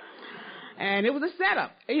 And it was a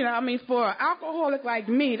setup. For an alcoholic like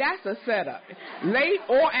me, that's a setup. Late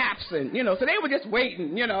or absent, so they were just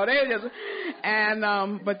waiting, but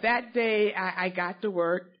that day I got to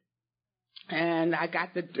work, and I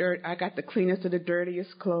got the cleanest of the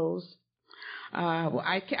dirtiest clothes.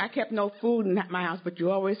 I kept no food in my house, but you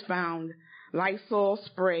always found Lysol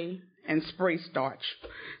spray and spray starch.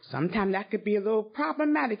 Sometimes that could be a little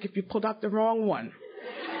problematic if you pulled out the wrong one.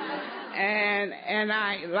 And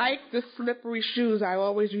I like the slippery shoes. I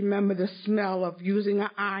always remember the smell of using an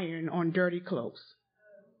iron on dirty clothes.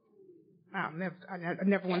 I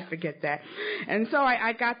never want to forget that. And so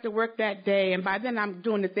I got to work that day, and by then I'm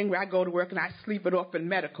doing the thing where I go to work and I sleep it off in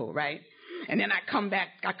medical, right? And then I come back,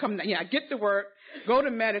 I get to work, go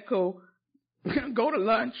to medical, go to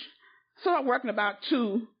lunch. So I'm working about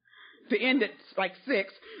 2 to end at like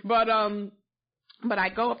 6. But I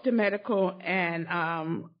go up to medical, and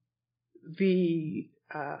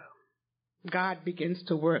God begins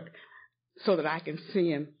to work so that I can see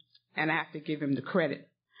him, and I have to give him the credit,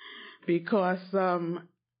 because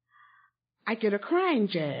I get a crying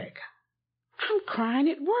jag. I'm crying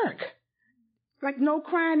at work. Like no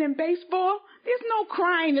crying in baseball. There's no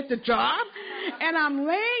crying at the job. And I'm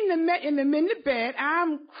laying in the bed.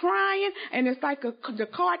 I'm crying, and it's like the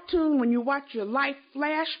cartoon when you watch your life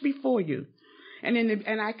flash before you.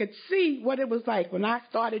 And I could see what it was like when I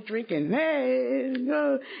started drinking. Hey,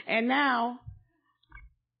 and now,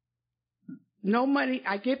 no money.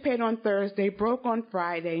 I get paid on Thursday, broke on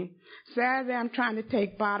Friday. Saturday, I'm trying to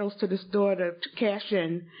take bottles to the store to cash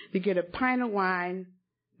in to get a pint of wine,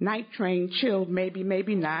 night train, chilled,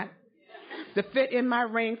 maybe not, to fit in my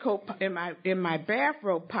raincoat, in my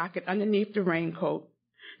bathrobe pocket underneath the raincoat,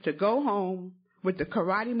 to go home with the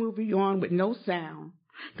karate movie on with no sound,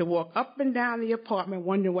 to walk up and down the apartment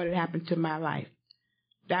wondering what had happened to my life.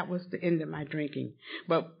 That was the end of my drinking.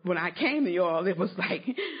 But when I came to y'all, it was like,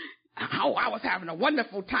 oh, I was having a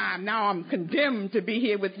wonderful time. Now I'm condemned to be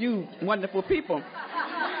here with you wonderful people.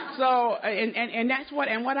 So, and that's what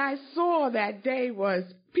I saw that day was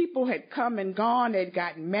people had come and gone. They'd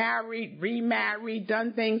gotten married, remarried,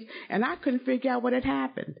 done things, and I couldn't figure out what had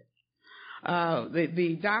happened.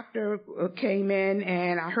 The doctor came in,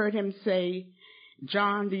 and I heard him say,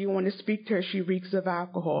 John, do you want to speak to her? She reeks of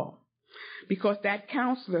alcohol. Because that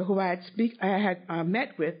counselor who I had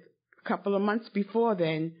met with a couple of months before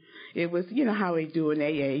then, it was, how they do in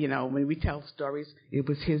AA, when we tell stories, it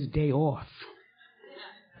was his day off.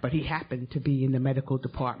 But he happened to be in the medical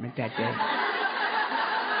department that day.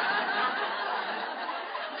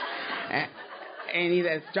 And he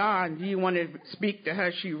says, John, do you want to speak to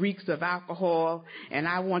her? She reeks of alcohol. And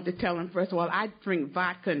I want to tell him, first of all, I drink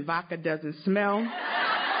vodka, and vodka doesn't smell.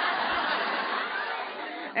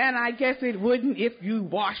 And I guess it wouldn't if you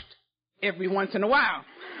washed every once in a while.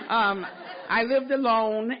 I lived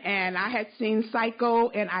alone, and I had seen Psycho,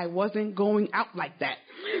 and I wasn't going out like that.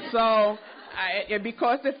 So,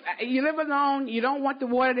 because if you live alone, you don't want the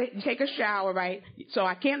water to take a shower, right? So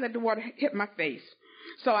I can't let the water hit my face.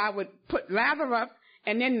 So I would lather up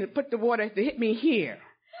and then put the water to hit me here.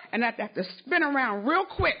 And I'd have to spin around real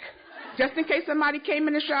quick, just in case somebody came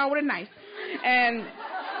in the shower with a knife. And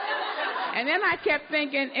then I kept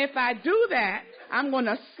thinking, if I do that, I'm going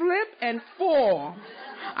to slip and fall.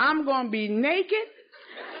 I'm going to be naked,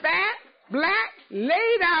 fat, black,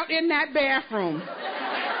 laid out in that bathroom.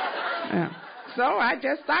 Yeah. So I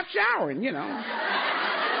just stopped showering,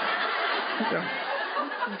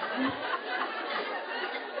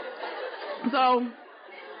 So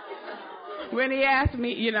when he asked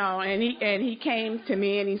me, and he came to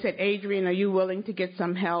me and he said, Adrienne, are you willing to get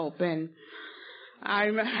some help? And I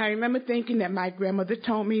remember thinking that my grandmother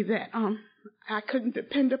told me that I couldn't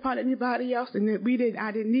depend upon anybody else, and that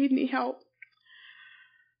I didn't need any help.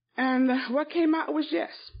 And what came out was yes.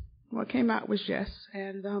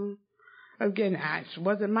 And again, it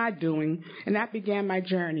wasn't my doing, and that began my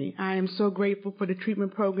journey. I am so grateful for the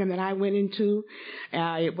treatment program that I went into.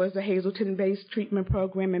 It was a Hazleton-based treatment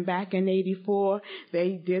program, and back in '84,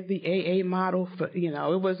 they did the AA model for,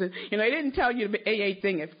 it was, they didn't tell you the AA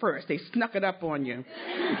thing at first. They snuck it up on you.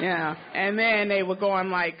 Yeah. And then they were going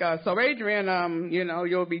like, so Adrienne,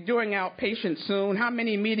 you'll be doing outpatient soon. How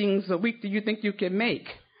many meetings a week do you think you can make?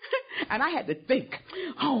 And I had to think,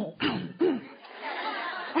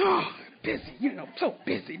 busy, so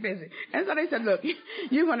busy. And so they said, look,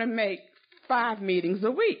 you're going to make 5 meetings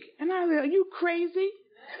a week. And I said, are you crazy?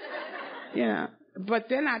 Yeah. But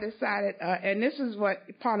then I decided, and this is what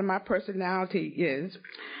part of my personality is,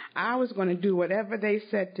 I was going to do whatever they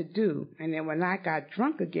said to do. And then when I got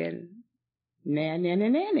drunk again, nah.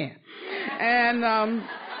 And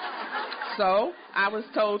so I was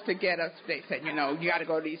told to get us, they said, you know, you got to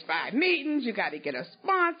go to these 5 meetings, you got to get a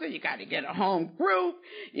sponsor, you got to get a home group,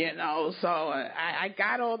 you know. So I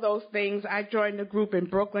got all those things. I joined a group in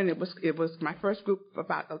Brooklyn. It was my first group for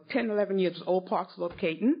about 10, 11 years. It was Old Park Slope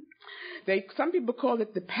Caton. Some people call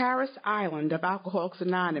it the Paris Island of Alcoholics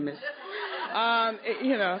Anonymous.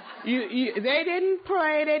 You know, they didn't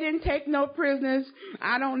pray, they didn't take no prisoners.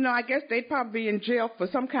 I don't know. I guess they'd probably be in jail for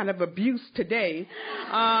some kind of abuse today.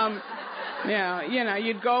 Yeah, you know,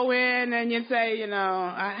 you'd go in and you'd say, you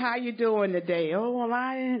know, how you doing today? Oh, well,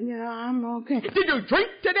 I'm okay. Did you drink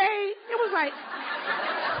today? It was like,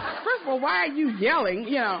 first of all, why are you yelling?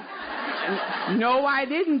 You know, no, I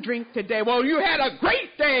didn't drink today. Well, you had a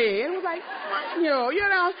great day. It was like, yeah,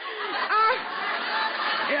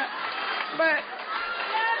 but.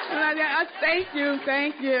 Thank you,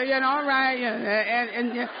 you know, all right.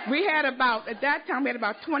 And we had at that time, we had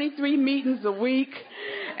about 23 meetings a week,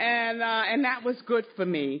 and that was good for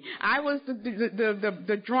me. I was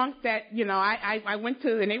the drunk that, you know, I went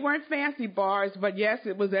to, and they weren't fancy bars, but yes,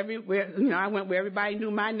 it was everywhere, you know, I went where everybody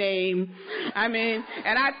knew my name. I mean,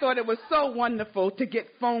 and I thought it was so wonderful to get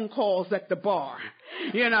phone calls at the bar.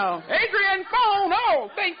 You know, Adrienne phone, oh,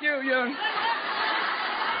 thank you, you know.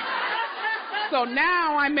 So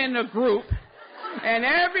now I'm in a group, and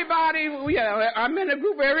everybody, you know, I'm in a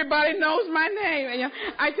group where everybody knows my name. And, you know,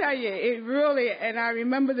 I tell you, it really, and I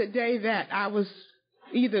remember the day that I was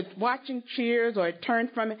either watching Cheers or it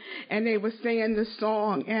turned from it, and they were singing the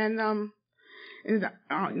song, and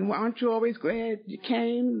aren't you always glad you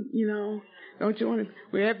came? You know, don't you want to,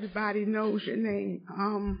 where everybody knows your name?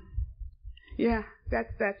 Yeah,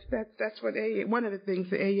 that's what AA, one of the things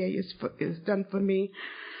that AA is done for me.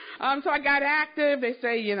 So I got active. They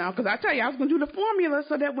say, you know, because I tell you, I was going to do the formula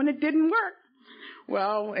so that when it didn't work.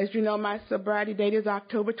 Well, as you know, my sobriety date is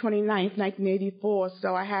October 29th, 1984,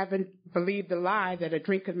 so I haven't believed the lie that a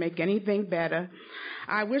drink could make anything better.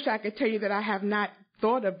 I wish I could tell you that I have not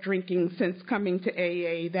thought of drinking since coming to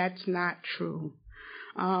AA. That's not true.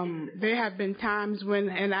 There have been times when,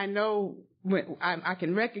 and I know when I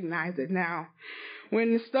can recognize it now,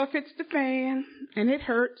 when the stuff hits the fan and it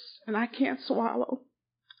hurts and I can't swallow.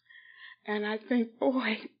 And I think,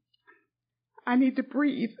 boy, I need to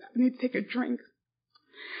breathe. I need to take a drink.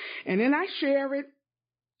 And then I share it,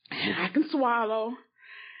 and I can swallow,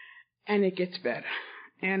 and it gets better.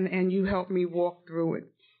 And you help me walk through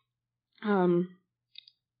it.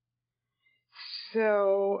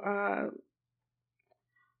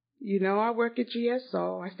 You know, I work at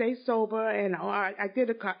GSO. I stay sober, and I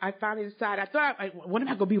finally decided, what am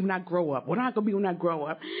I going to be when I grow up? What am I going to be when I grow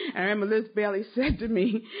up? And I remember Liz Bailey said to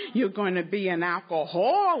me, you're going to be an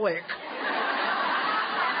alcoholic.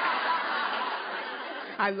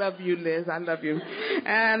 I love you, Liz. I love you.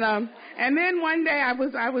 And then one day I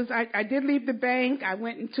did leave the bank. I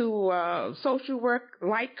went into a social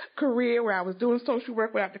work-like career where I was doing social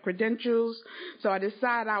work without the credentials. So I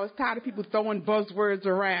decided I was tired of people throwing buzzwords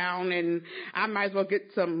around, and I might as well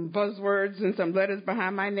get some buzzwords and some letters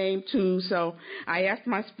behind my name too. So I asked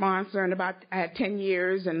my sponsor, and I had 10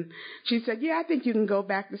 years, and she said, yeah, I think you can go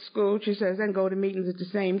back to school. She says, and go to meetings at the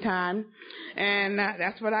same time. And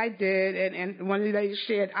that's what I did. And one of the ladies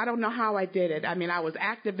shared, I don't know how I did it. I mean, I was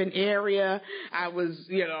active in area. I was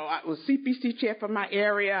CPC chair for my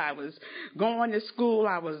area. I was going to school.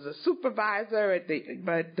 I was a supervisor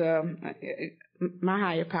but my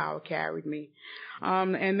higher power carried me.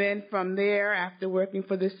 And then from there, after working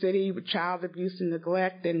for the city with child abuse and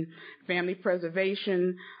neglect and family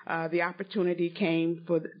preservation, the opportunity came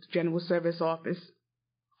for the General Service Office.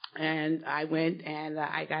 And I went and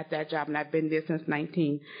I got that job, and I've been there since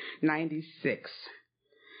 1996.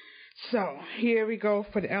 So here we go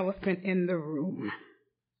for the elephant in the room.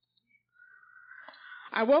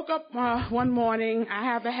 I woke up one morning. I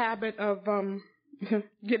have a habit of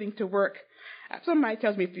getting to work. Somebody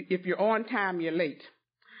tells me if you're on time, you're late.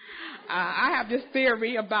 I have this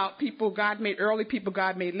theory about people God made early people,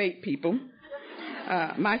 God made late people.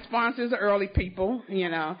 My sponsors are early people. You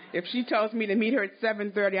know, if she tells me to meet her at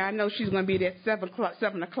 7:30, I know she's going to be there at 7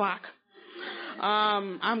 o'clock.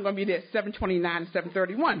 I'm going to be there at 7:29 and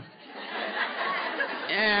 7:31.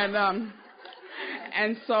 And I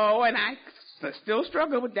still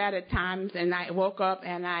struggle with that at times. And I woke up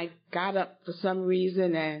and I got up for some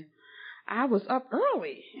reason, and I was up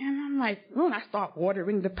early. And I'm like, I start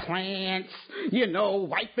watering the plants, you know,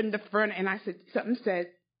 wiping the furnace. And something said,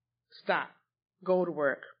 stop, go to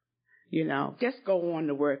work. You know, just go on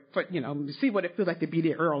to work, you know, see what it feels like to be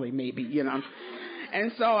there early, maybe, you know.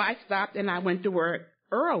 And so I stopped and I went to work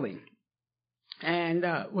early. And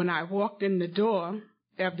when I walked in the door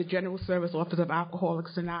of the General Service Office of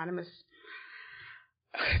Alcoholics Anonymous,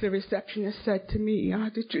 the receptionist said to me,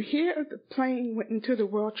 did you hear the plane went into the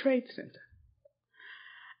World Trade Center?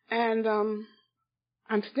 And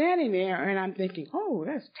I'm standing there and I'm thinking, oh,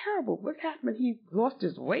 that's terrible. What happened? He lost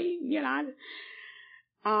his weight, you know.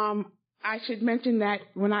 I should mention that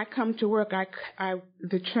when I come to work,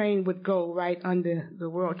 the train would go right under the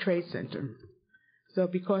World Trade Center. So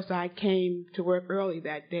because I came to work early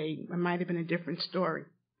that day, it might have been a different story.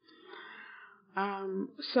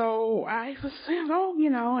 So I was saying, oh, you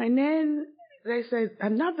know, and then they said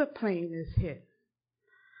another plane is hit.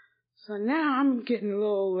 So now I'm getting a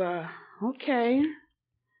little, okay.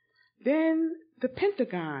 Then the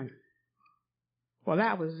Pentagon. Well,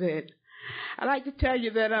 that was it. I like to tell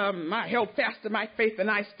you that I held fast to my faith and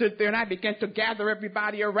I stood there and I began to gather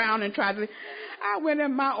everybody around and try to. I went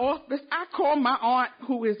in my office. I called my aunt,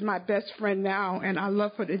 who is my best friend now, and I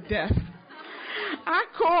love her to death. I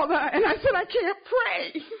called her and I said, I can't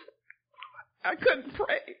pray. I couldn't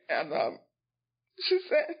pray. And she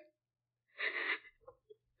said,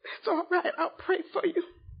 it's all right, I'll pray for you.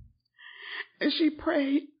 And she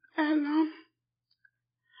prayed and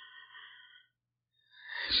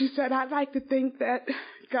she said, I'd like to think that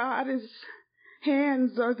God's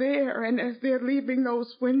hands are there, and as they're leaving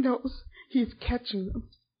those windows, He's catching them.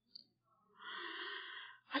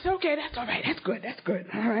 I said, okay, that's all right. That's good.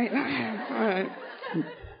 All right. All right.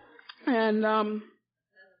 And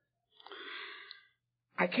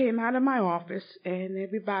I came out of my office, and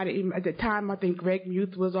everybody, at the time, I think Greg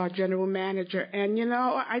Muth was our general manager. And, you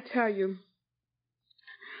know, I tell you,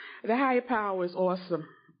 the higher power is awesome.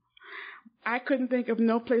 I couldn't think of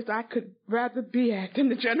no place I could rather be at than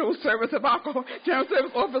the General Service Office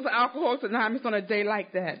of Alcoholics Anonymous on a day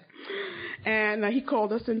like that. And he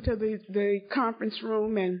called us into the conference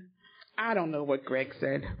room, and I don't know what Greg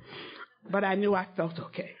said, but I knew I felt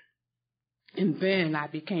okay. And then I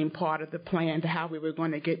became part of the plan to how we were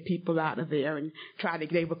going to get people out of there and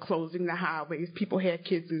they were closing the highways. People had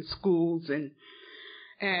kids in schools,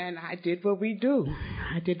 and I did what we do.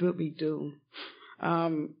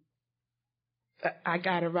 I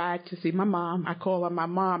got a ride to see my mom. I call her my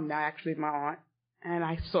mom now, actually my aunt. And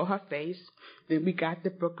I saw her face. Then we got to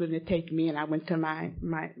Brooklyn to take me, and I went to my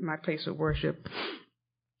place of worship.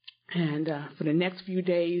 And for the next few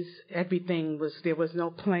days, there was no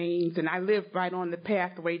planes. And I lived right on the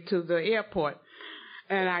pathway to the airport.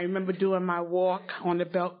 And I remember doing my walk on the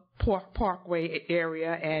Belt Parkway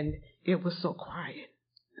area, and it was so quiet.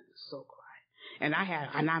 And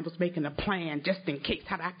I was making a plan just in case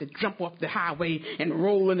I'd have to jump off the highway and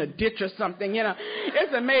roll in a ditch or something. You know,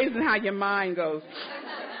 it's amazing how your mind goes.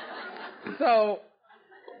 So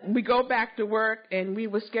we go back to work, and we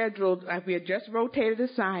were scheduled, we had just rotated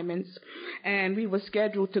assignments, and we were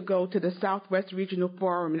scheduled to go to the Southwest Regional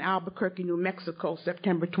Forum in Albuquerque, New Mexico,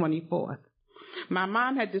 September 24th. My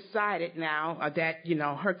mom had decided now that, you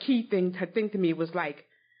know, her thing to me was like,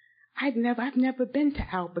 I've never been to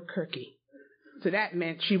Albuquerque. So that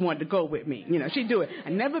meant she wanted to go with me. You know, she'd do it.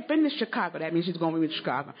 I've never been to Chicago. That means she's going with me to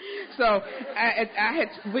Chicago. So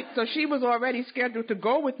so she was already scheduled to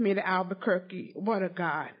go with me to Albuquerque. What a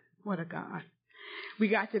God. We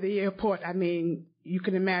got to the airport. I mean, you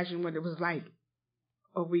can imagine what it was like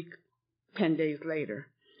a week, 10 days later.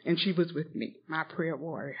 And she was with me, my prayer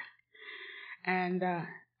warrior. And I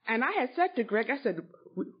had said to Greg, I said,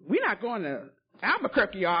 we're not going to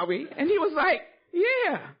Albuquerque, are we? And he was like,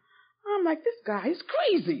 yeah. I'm like, this guy is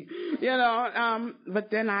crazy, you know. But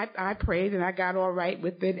then I prayed, and I got all right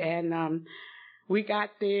with it. And we got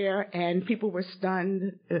there, and people were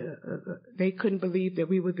stunned. They couldn't believe that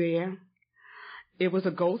we were there. It was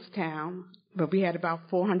a ghost town, but we had about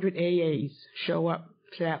 400 AAs show up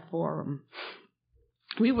to that forum.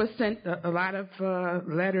 We were sent a lot of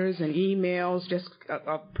letters and emails, just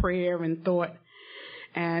of prayer and thought.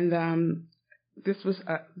 And this was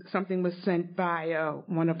something was sent by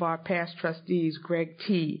one of our past trustees, Greg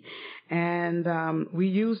T. And we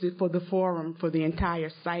used it for the forum for the entire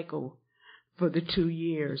cycle for the 2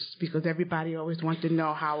 years, because everybody always wanted to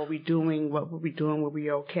know how are we doing, what were we doing, were we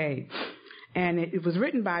okay. And it was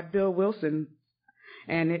written by Bill Wilson,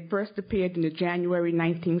 and it first appeared in the January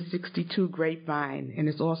 1962 Grapevine, and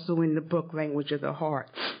it's also in the book Language of the Heart.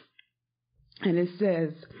 And it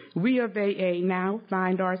says, we of AA now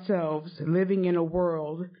find ourselves living in a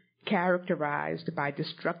world characterized by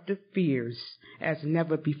destructive fears as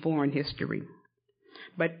never before in history.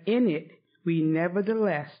 But in it, we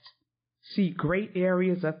nevertheless see great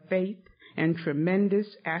areas of faith and tremendous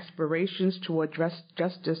aspirations toward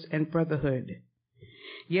justice and brotherhood.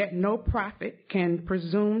 Yet no prophet can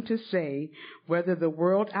presume to say whether the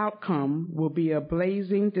world outcome will be a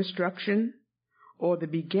blazing destruction or the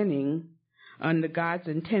beginning under God's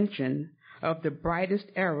intention of the brightest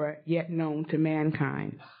era yet known to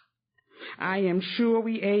mankind. I am sure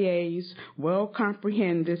we AAs well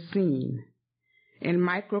comprehend this scene. In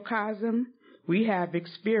microcosm, we have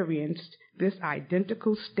experienced this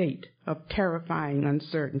identical state of terrifying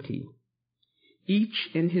uncertainty, each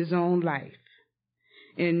in his own life.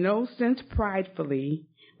 In no sense pridefully,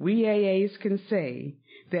 we AAs can say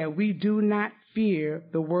that we do not fear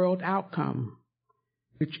the world outcome,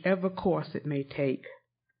 whichever course it may take.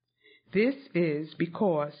 This is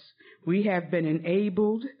because we have been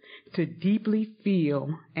enabled to deeply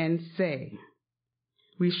feel and say,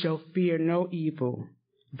 we shall fear no evil,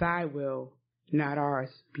 thy will, not ours,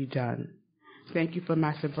 be done. Thank you for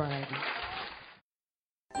my sobriety.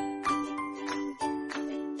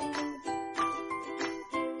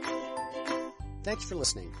 Thanks for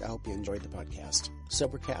listening. I hope you enjoyed the podcast.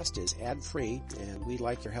 Sobercast is ad-free, and we'd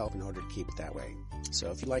like your help in order to keep it that way. So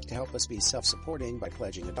if you'd like to help us be self-supporting by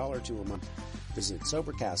pledging $1 or $2 a month, visit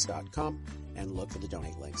Sobercast.com and look for the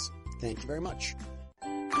donate links. Thank you very much.